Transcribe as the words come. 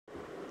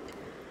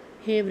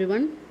Hey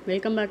everyone,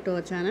 welcome back to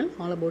our channel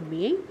all about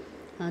BA.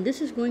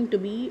 This is going to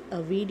be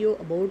a video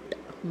about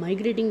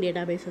migrating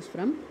databases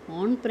from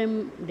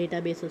on-prem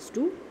databases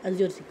to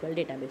Azure SQL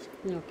database.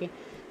 Okay,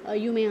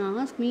 you may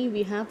ask me,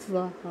 we have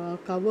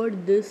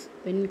covered this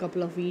in a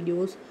couple of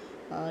videos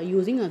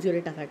using Azure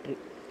Data Factory.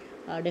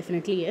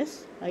 Definitely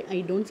yes,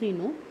 I don't say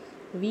no.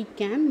 We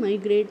can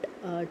migrate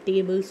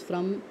tables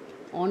from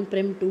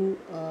on-prem to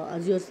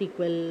Azure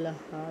SQL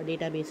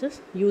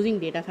databases using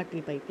Data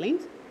Factory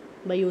pipelines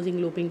by using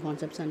looping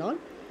concepts and all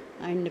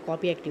and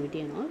copy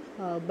activity and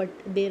all, but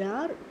there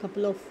are a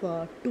couple of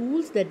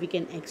tools that we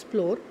can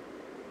explore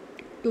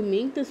to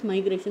make this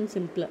migration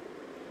simpler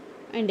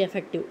and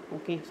effective.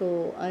 Okay,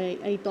 so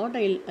I thought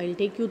I'll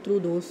take you through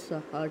those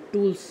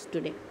tools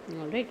today.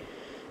 All right,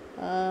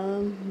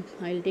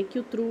 I'll take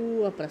you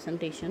through a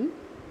presentation.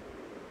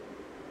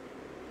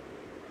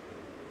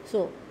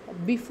 So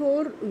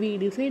before we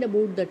decide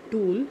about the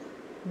tool,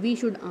 we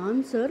should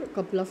answer a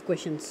couple of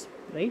questions,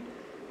 right?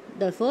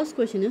 The first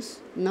question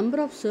is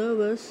number of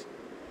servers,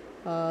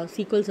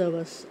 SQL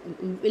servers.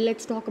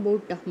 Let's talk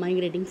about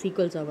migrating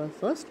SQL server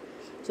first.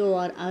 So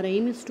our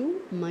aim is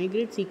to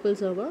migrate SQL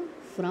server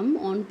from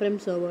on-prem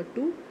server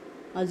to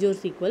Azure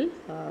SQL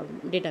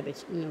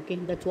database. Okay,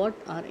 that's what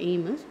our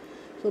aim is.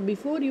 So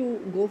before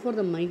you go for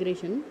the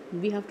migration,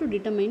 we have to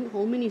determine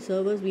how many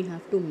servers we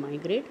have to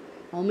migrate,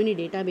 how many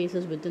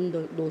databases within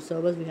those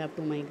servers we have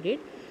to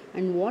migrate,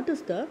 and what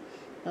is the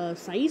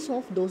size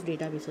of those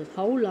databases,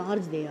 how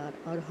large they are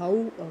or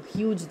how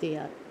huge they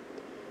are.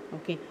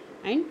 Okay,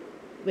 and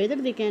whether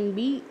they can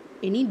be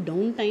any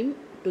downtime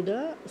to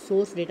the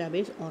source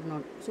database or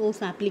not.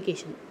 Source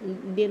application,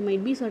 there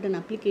might be certain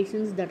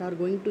applications that are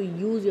going to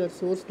use your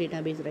source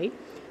database, right,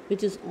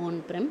 which is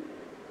on-prem.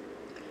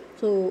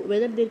 So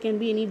whether there can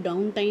be any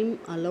downtime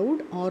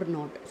allowed or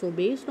not. So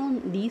based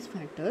on these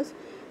factors,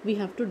 we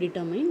have to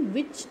determine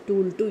which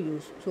tool to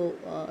use. So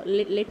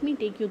let me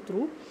take you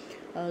through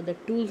the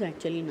tools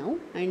actually now,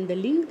 and the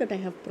link that I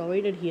have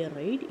provided here,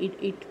 right,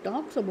 it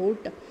talks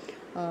about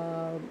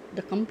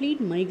the complete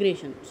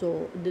migration.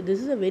 So this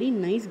is a very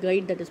nice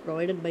guide that is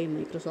provided by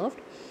Microsoft.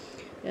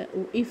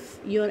 If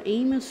your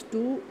aim is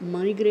to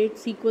migrate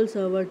SQL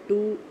Server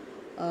to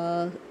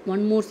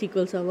one more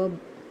SQL Server,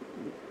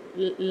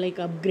 like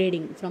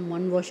upgrading from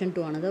one version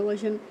to another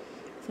version,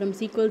 from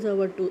SQL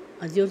Server to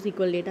Azure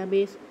SQL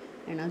database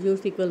and Azure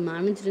SQL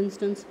managed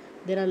instance,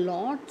 there are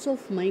lots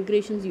of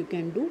migrations you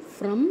can do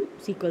from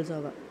SQL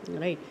Server,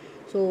 right?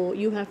 So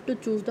you have to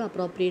choose the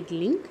appropriate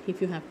link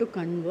if you have to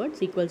convert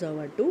SQL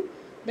Server to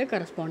the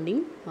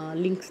corresponding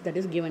links that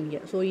is given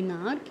here. So in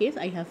our case,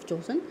 I have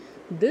chosen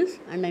this,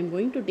 and I'm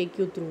going to take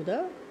you through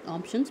the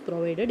options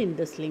provided in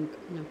this link.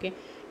 Okay,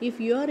 if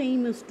your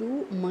aim is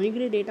to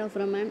migrate data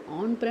from an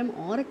on-prem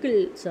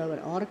Oracle server,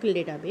 Oracle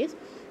database,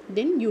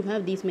 then you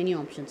have these many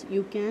options.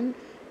 You can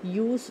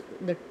use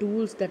the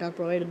tools that are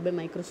provided by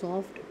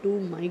Microsoft to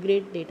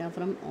migrate data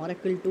from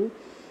Oracle to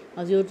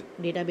Azure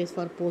database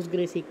for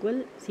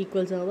PostgreSQL,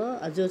 SQL Server,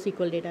 Azure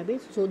SQL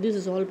database. So this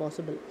is all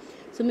possible.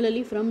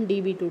 Similarly, from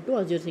DB2 to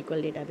Azure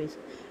SQL database,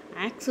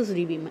 Access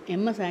DB,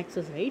 MS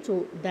Access, right?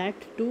 So that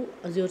to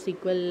Azure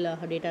SQL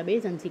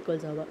database and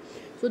SQL Server.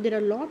 So there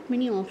are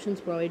many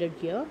options provided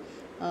here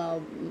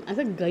as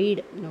a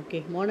guide.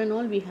 Okay, what and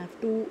all we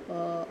have to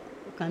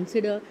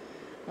consider,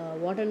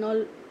 what and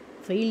all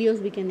failures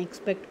we can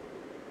expect,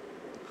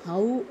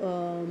 how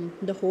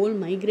the whole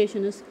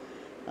migration is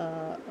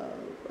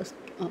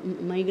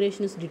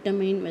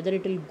determined, whether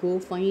it will go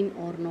fine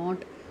or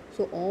not.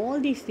 So all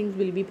these things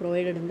will be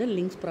provided in the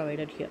links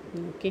provided here.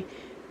 Okay,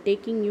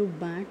 taking you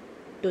back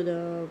to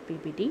the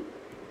PPT,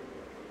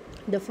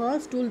 the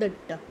first tool that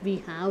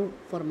we have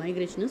for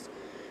migration is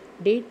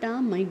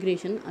Data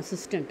Migration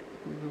Assistant.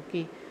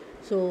 Okay,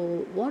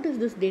 so what is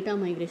this Data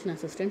Migration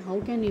Assistant? How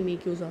can we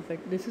make use of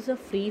it? This is a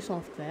free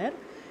software.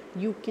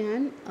 You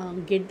can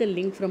get the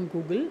link from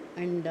Google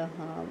and the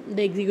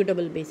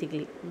executable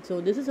basically.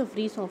 So this is a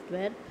free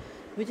software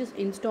which is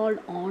installed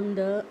on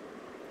the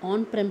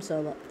on-prem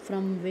server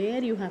from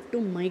where you have to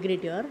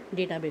migrate your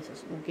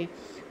databases. Okay,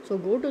 so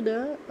go to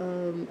the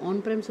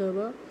on-prem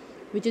server,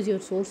 which is your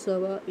source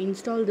server,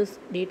 install this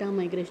Data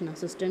Migration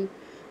Assistant,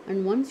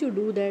 and once you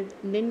do that,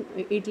 then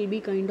it will be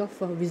kind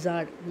of a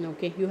wizard.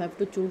 Okay, you have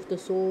to choose the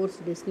source,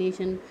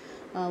 destination,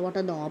 what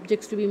are the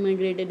objects to be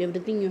migrated,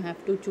 everything you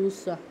have to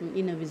choose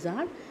in a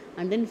wizard,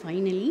 and then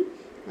finally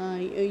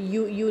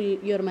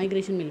your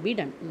migration will be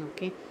done.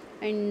 Okay,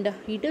 and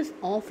it is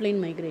offline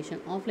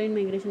migration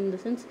in the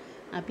sense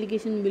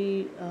application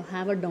will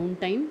have a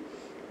downtime,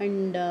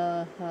 and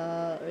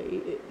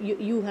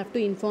you have to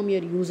inform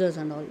your users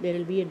and all. There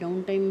will be a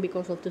downtime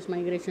because of this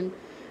migration,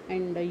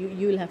 and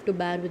you will have to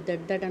bear with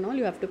that and all.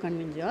 You have to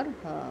convince your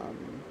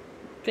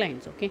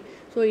clients. Okay,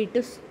 so it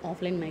is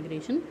offline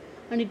migration,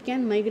 and it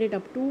can migrate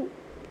up to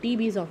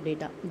TBs of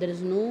data. There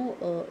is no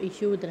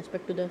issue with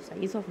respect to the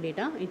size of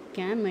data. It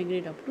can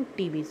migrate up to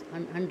TBs,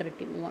 100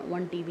 TB,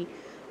 1 TB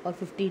or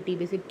 50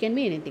 TBs. It can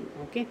be anything.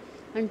 Okay,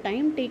 and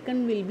time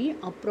taken will be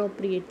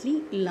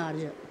appropriately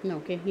larger.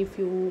 Okay, if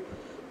you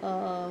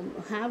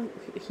have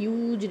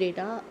huge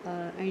data,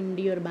 and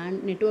your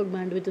network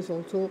bandwidth is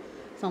also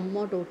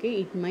somewhat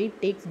okay, it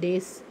might take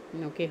days,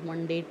 okay,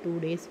 1 day, 2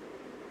 days,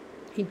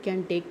 it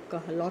can take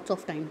lots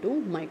of time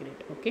to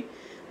migrate, okay.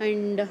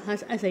 And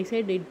as I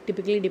said, it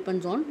typically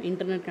depends on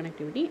internet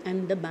connectivity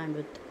and the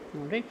bandwidth,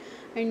 all right.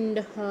 And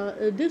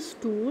this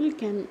tool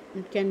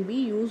can be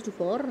used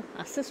for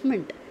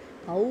assessment,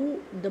 how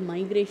the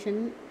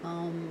migration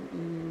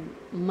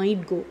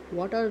might go,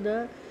 what are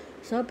the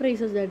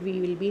surprises that we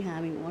will be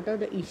having, what are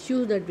the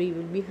issues that we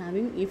will be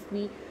having if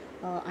we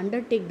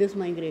undertake this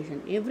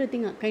migration,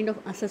 everything, a kind of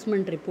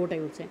assessment report, I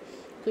would say.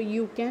 So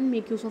you can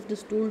make use of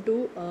this tool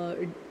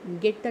to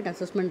get that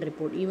assessment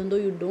report. Even though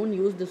you don't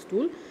use this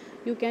tool,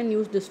 you can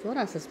use this for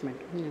assessment,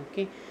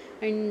 okay.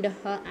 And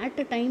at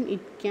a time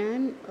it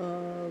can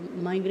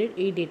migrate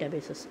 8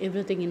 databases,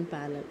 everything in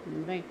parallel,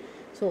 right.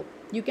 So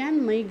you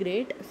can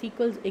migrate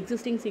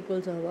existing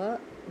SQL server.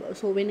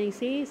 So when I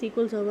say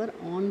SQL server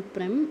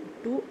on-prem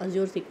to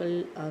Azure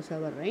SQL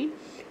server, right,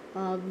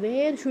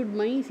 where should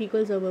my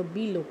SQL server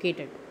be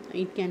located?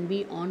 It can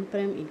be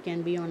on-prem, it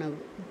can be on a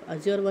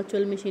Azure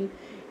virtual machine,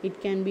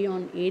 it can be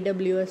on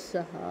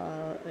AWS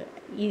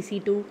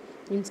EC2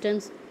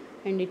 instance,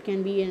 and it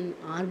can be in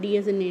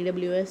RDS in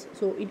AWS.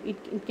 So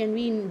it can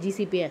be in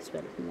GCP as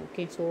well,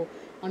 okay. So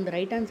on the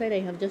right hand side I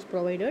have just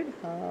provided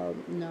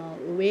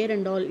where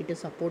and all it is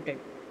supported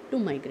to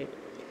migrate.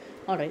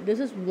 Alright, this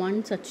is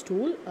one such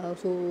tool.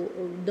 So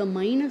the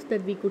minus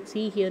that we could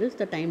see here is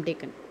the time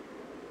taken,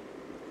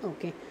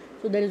 okay.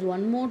 So there is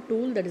one more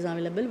tool that is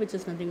available, which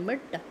is nothing but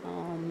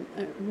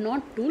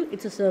not tool,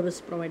 it's a service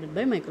provided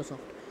by Microsoft.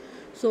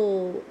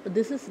 So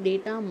this is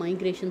data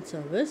migration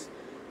service,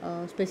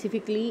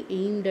 specifically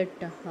aimed at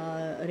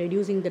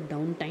reducing the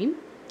downtime,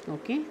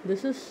 okay.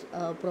 This is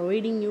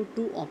providing you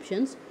two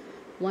options,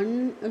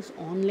 one is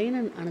online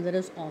and another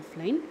is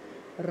offline.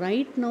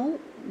 Right now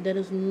there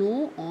is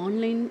no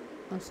online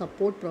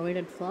support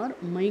provided for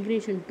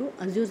migration to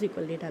Azure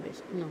SQL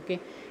database, okay.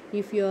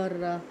 If your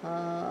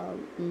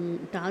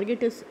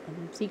target is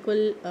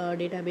SQL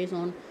database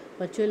on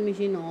virtual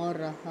machine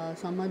or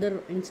some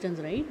other instance,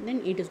 right,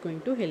 then it is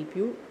going to help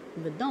you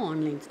with the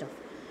online stuff.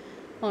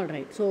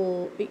 Alright,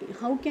 so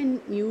how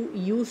can you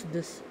use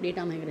this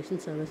data migration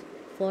service?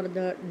 For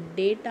the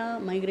data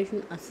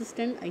migration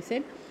assistant, I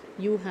said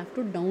you have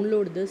to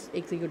download this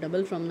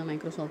executable from the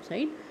Microsoft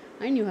site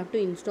and you have to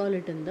install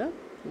it in the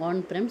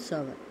on-prem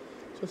server.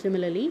 So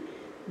similarly,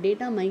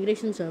 data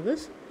migration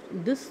service,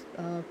 this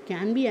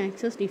can be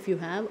accessed if you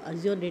have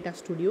Azure Data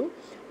Studio,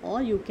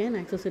 or you can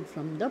access it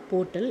from the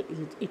portal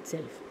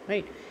itself,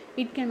 right.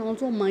 It can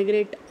also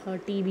migrate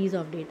TBs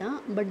of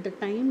data, but the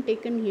time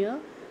taken here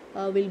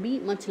will be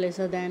much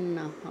lesser than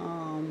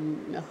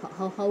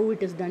how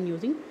it is done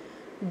using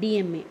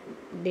DMA,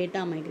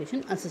 data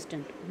migration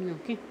assistant,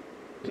 okay.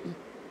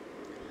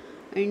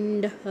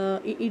 And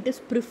it is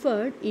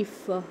preferred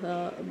if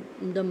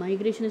the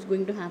migration is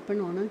going to happen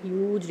on a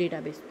huge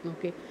database,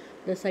 okay.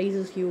 The size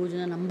is huge,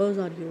 the numbers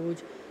are huge.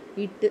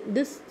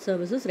 This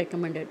service is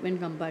recommended when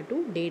compared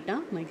to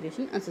data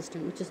migration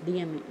assistant, which is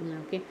DMA,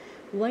 okay.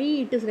 Why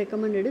it is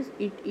recommended is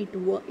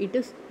it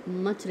is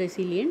much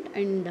resilient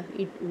and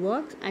it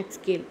works at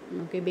scale,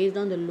 okay. Based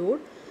on the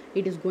load,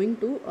 it is going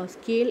to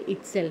scale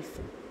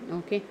itself,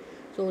 okay.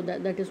 So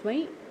that is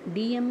why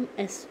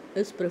DMS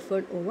is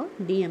preferred over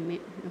DMA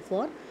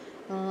for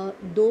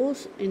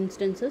those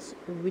instances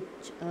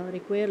which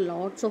require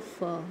lots of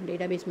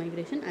database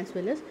migration, as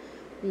well as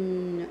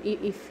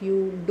if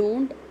you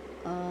don't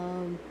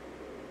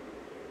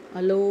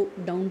allow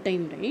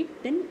downtime,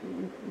 right,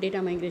 then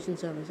data migration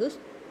services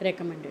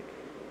recommended.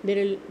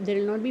 There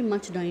will not be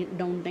much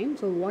downtime.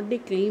 So what they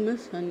claim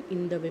is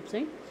in the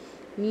website,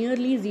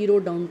 nearly zero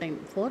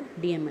downtime for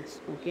DMS,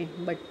 okay.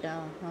 But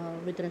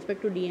with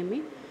respect to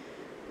DMA,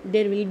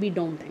 there will be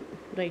downtime,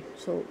 right.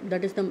 So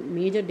that is the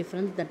major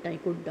difference that I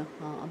could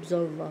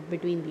observe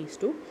between these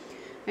two.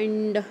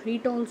 And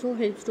it also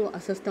helps to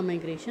assess the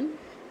migration,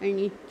 and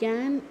it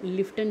can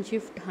lift and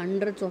shift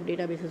hundreds of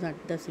databases at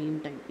the same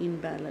time in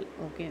parallel,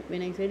 okay.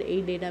 When I said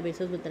 8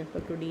 databases with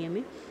respect to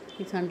DMA,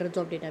 it's hundreds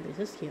of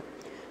databases here.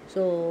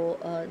 So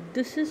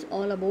this is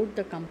all about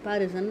the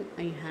comparison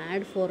I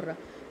had for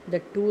the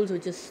tools,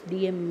 which is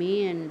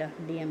DMA and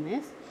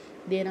DMS.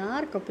 There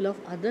are a couple of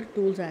other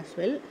tools as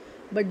well,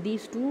 but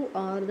these two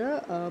are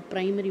the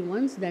primary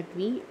ones that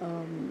we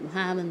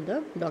have in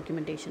the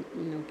documentation,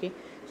 okay.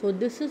 So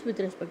this is with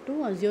respect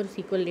to Azure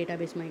SQL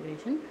database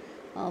migration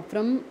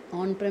from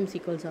on-prem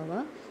SQL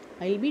server.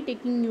 I'll be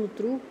taking you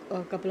through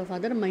a couple of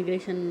other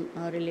migration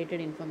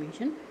related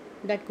information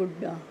that could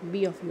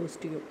be of use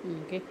to you,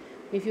 okay.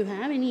 If you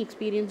have any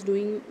experience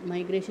doing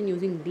migration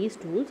using these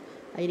tools,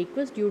 I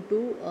request you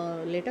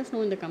to let us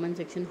know in the comment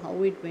section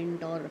how it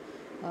went, or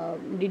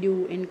did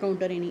you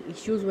encounter any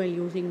issues while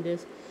using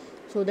this,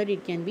 so that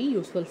it can be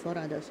useful for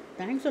others.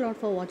 Thanks a lot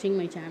for watching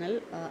my channel.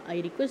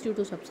 I request you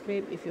to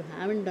subscribe if you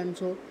haven't done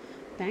so.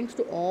 Thanks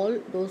to all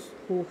those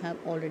who have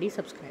already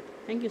subscribed.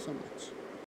 Thank you so much.